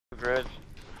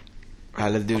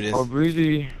Alright, let's do this. Oh,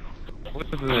 Breezy. What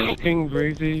is it? King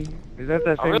Breezy? Is that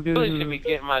same dude? I really should be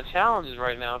getting my challenges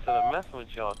right now instead of messing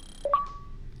with y'all.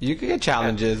 You can get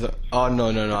challenges. Oh no.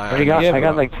 I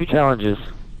got like 2 challenges.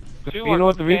 You know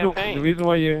what? The reason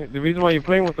why you're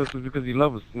playing with us is because you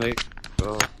love us, Snake.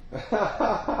 So.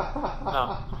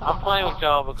 No, I'm playing with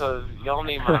y'all because y'all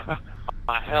need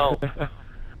my help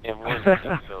and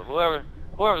wisdom. So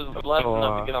whoever's blessed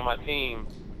enough to get on my team,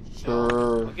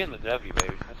 we're getting the W,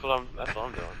 baby. That's what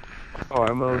I'm doing. Oh,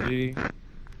 MLG.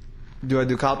 Do I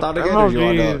do countdown again, or do you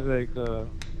want to? MLG is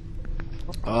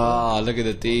like Oh, look at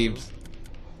the thieves.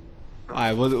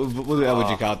 Alright, we'll do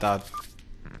MLG countdown.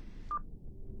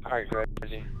 Alright,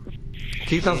 Reggie.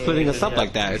 Keep on splitting us up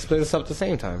like that. It's splitting us up at the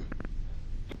same time.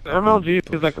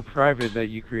 MLG is like a private that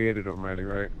you created already,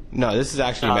 right? No, this is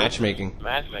actually matchmaking.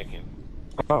 Matchmaking.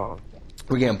 Oh.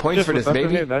 We're getting points Just for this,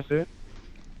 baby. That's it.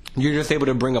 You're just able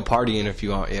to bring a party in if you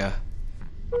want, yeah.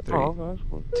 3, Oh, okay, that's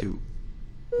cool. 2,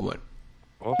 1.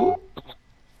 Oh.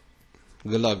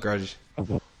 Good luck, Grudge.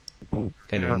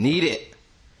 They don't need it.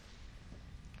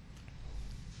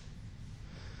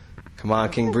 Come on,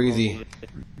 King Breezy.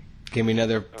 Give me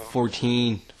another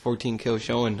 14 kills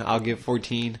showing. I'll get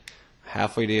 14.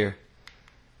 Halfway there.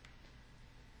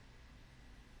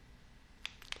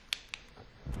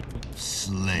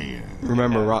 Slayer.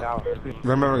 Remember,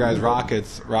 guys,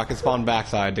 rockets spawn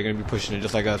backside. They're gonna be pushing it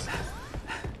just like us.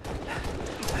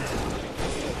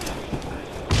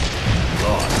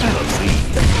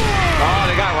 Oh,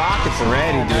 they got rockets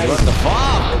already, dude. What the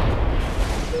fuck?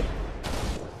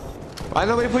 Why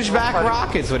nobody push back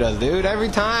rockets with us, dude? Every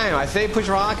time I say push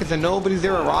rockets and nobody's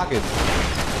there with rockets.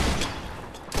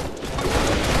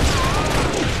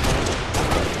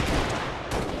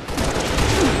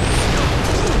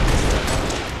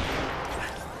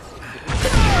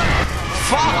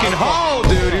 Fucking hole,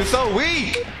 dude. You're so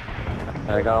weak.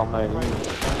 I got all my rings.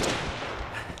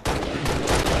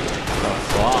 Oh,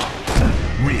 fuck.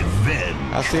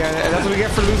 Revenge. That's what we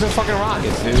get for losing fucking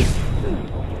rockets, dude.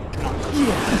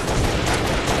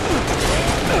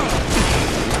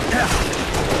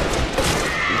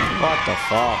 What the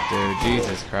fuck, dude?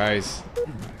 Jesus Christ.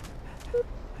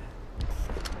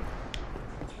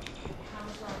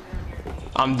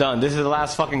 I'm done. This is the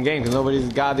last fucking game because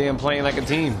nobody's goddamn playing like a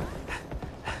team.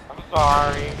 I'm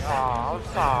sorry. Oh, I'm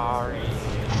sorry.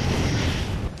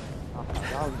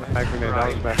 Back in there, that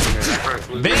was back in there.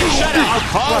 Bitch, shut up!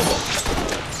 Hoe!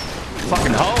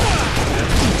 Fucking hoe!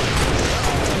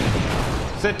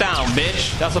 Sit down,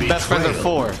 bitch. That's what best friends are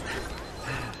for.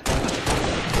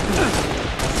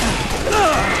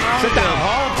 Sit down,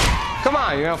 hoe! Come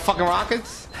on, you know fucking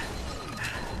rockets?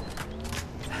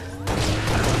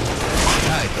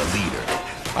 The leader.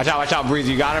 Watch out,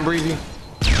 Breezy. You got him, Breezy?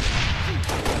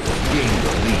 Gain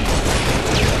the lead.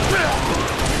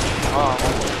 Oh,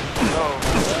 no.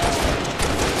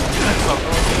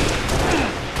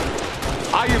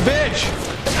 Ah, you bitch!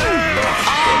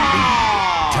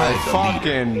 Ah,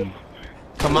 fucking.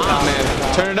 Come on, man.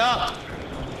 Turn it up.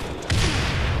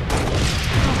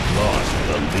 Lost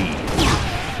the lead.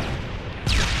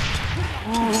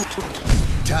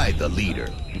 Tied the leader.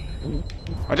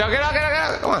 Watch out, get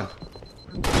out. Come on.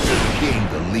 Gain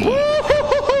the lead.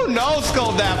 Woo-hoo-hoo-hoo. No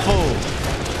scope that fool.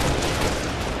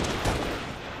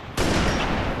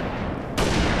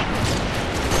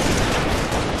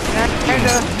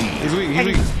 He's weak.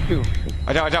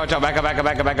 Watch out. Back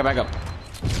up.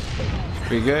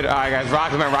 Pretty good. Alright, guys.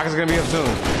 Rocket's gonna be up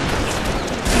soon.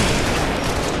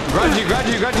 Grudgy back.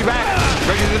 Grudgy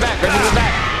to the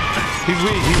back. He's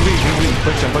weak.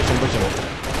 Push him.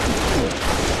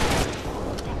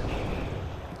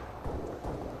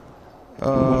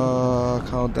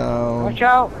 Countdown. Watch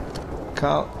out.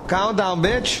 Countdown,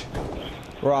 bitch.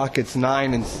 Rockets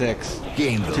 9 and 6.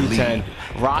 Game the 2-10. lead.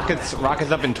 Rockets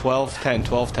up in 12-10.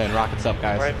 12-10. Rockets up,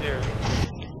 guys. Right there.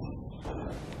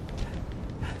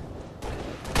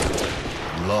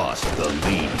 Lost the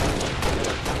lead.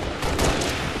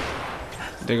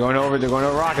 They're going over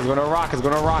Rockets. Going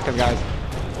over Rockets, guys.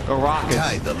 Go Rockets.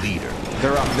 Tied the leader.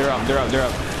 They're up.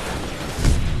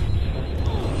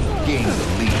 Gain the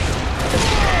lead.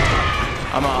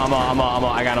 I'm up.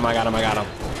 I got him.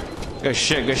 Good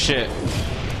shit.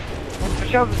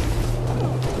 Watch out.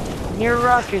 Near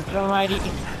rockets, almighty.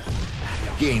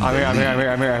 Gain the I'm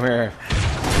lead. here.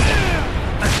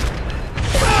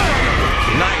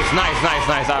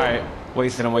 Nice. Alright.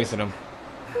 Wasted him.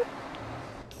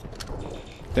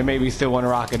 There may be still one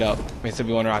rocket up. May still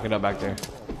be one rocket up back there.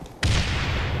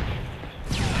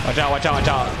 Watch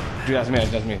out. Dude, that's me.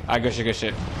 Alright, good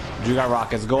shit. You got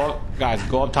rockets. Go up, guys.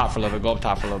 Go up top for a little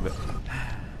bit.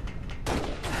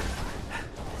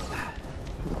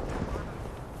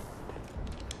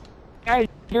 guy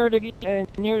near the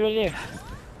lift.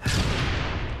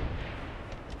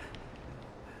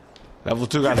 Level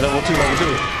 2, guys. Level 2.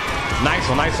 Nice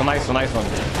one.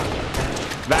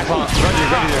 Back on. Ready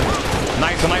there.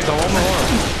 Nice one. One more.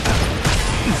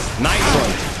 Nice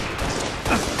one.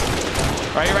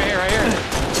 Right here.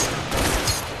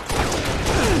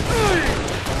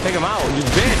 Take him out, you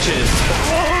bitches.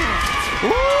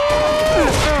 Woo!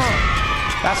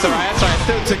 That's alright.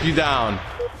 Still took you down.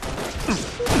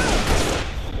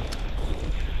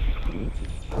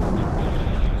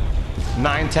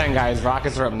 Nine, 10, guys.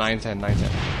 Rockets are up 9-10.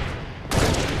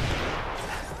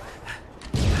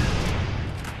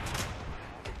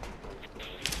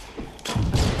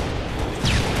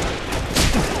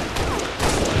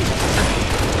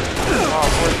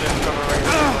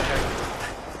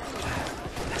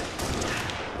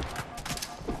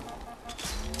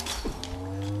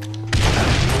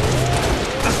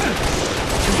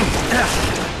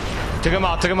 Took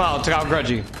him out. Took out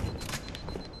Grudgy.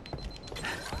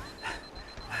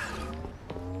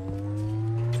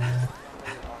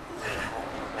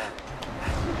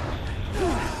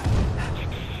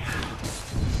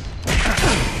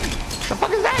 The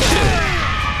fuck is that shit?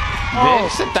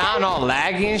 Bitch, sit down all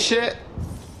laggy and shit.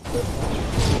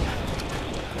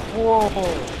 Whoa.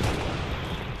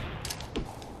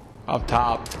 Up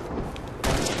top.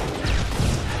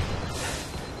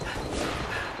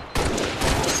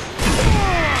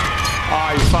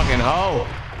 Oh, you fucking hoe.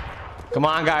 Come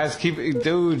on, guys. Keep it.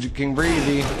 Dude, you can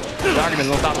breathe. Darkness,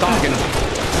 don't stop talking.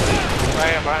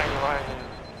 Right.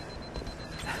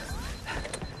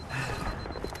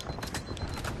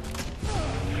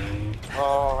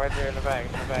 Oh, right there in the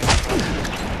back.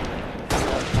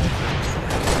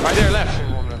 Right there,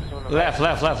 left. Left.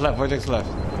 Vortex left.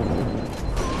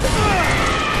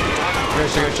 Good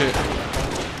shit.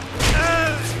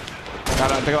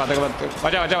 Think about.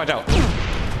 Watch out.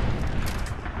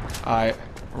 Alright.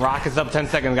 Rockets up 10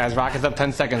 seconds, guys. Rockets up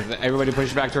 10 seconds. Everybody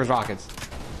push back towards rockets.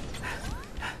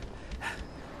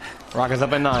 Rockets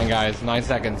up at 9, guys. 9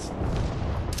 seconds.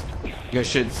 Good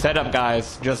shit. Set up,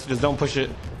 guys. Just don't push it.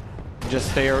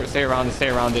 Just stay around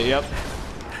it. Yep.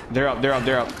 They're up.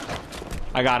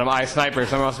 I got him. Sniper.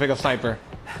 Someone else pick up sniper.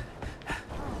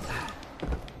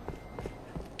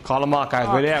 Call them out, guys.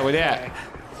 Where they at?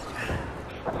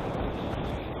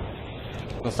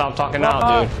 Don't stop talking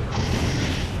now, dude.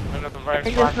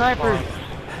 Take the snipers.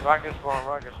 Rocket spawn.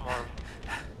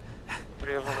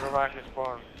 Three of them in the rocket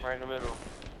spawn. Right in the middle.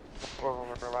 4 of them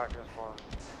in the rocket spawn.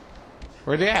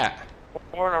 Where they at?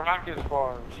 4 in the rocket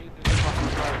spawn.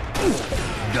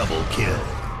 Double kill.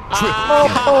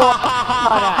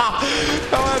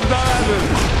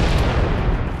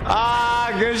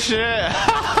 Good shit.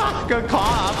 Good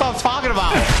call. That's what I'm talking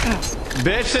about.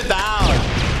 Bitch, sit down.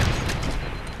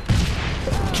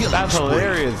 That's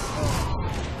hilarious.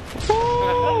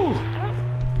 Woo!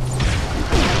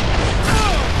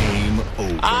 Game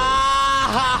over.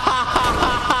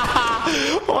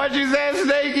 What'd you say,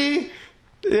 Snakey?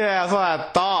 Yeah, that's what I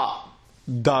thought.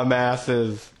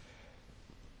 Dumbasses.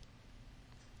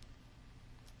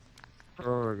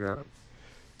 Oh my god.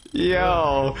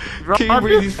 Yo, King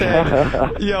Breezy said,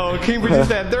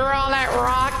 they're all at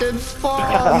rocket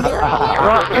spawn. They're all at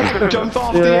rocket. Jumped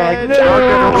off the edge.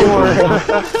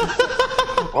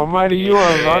 Almighty, you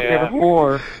are rocket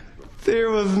 4. There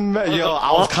was,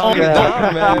 I was counting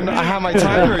down, man. I had my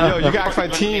timer. Yo, you got my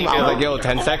team. I was like,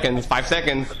 10 seconds, 5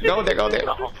 seconds. Go there.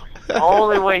 The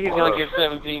only way he's gonna get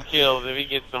 17 kills if he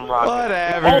gets some rockets.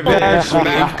 Whatever, bitch.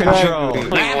 Map control.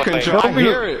 I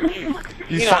hear it.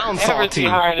 You sound salty.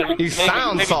 You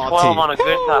sound salty. 12 on a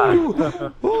good time.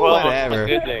 12 Whatever. on a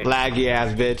good day. Laggy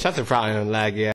ass bitch. That's a problem, laggy ass.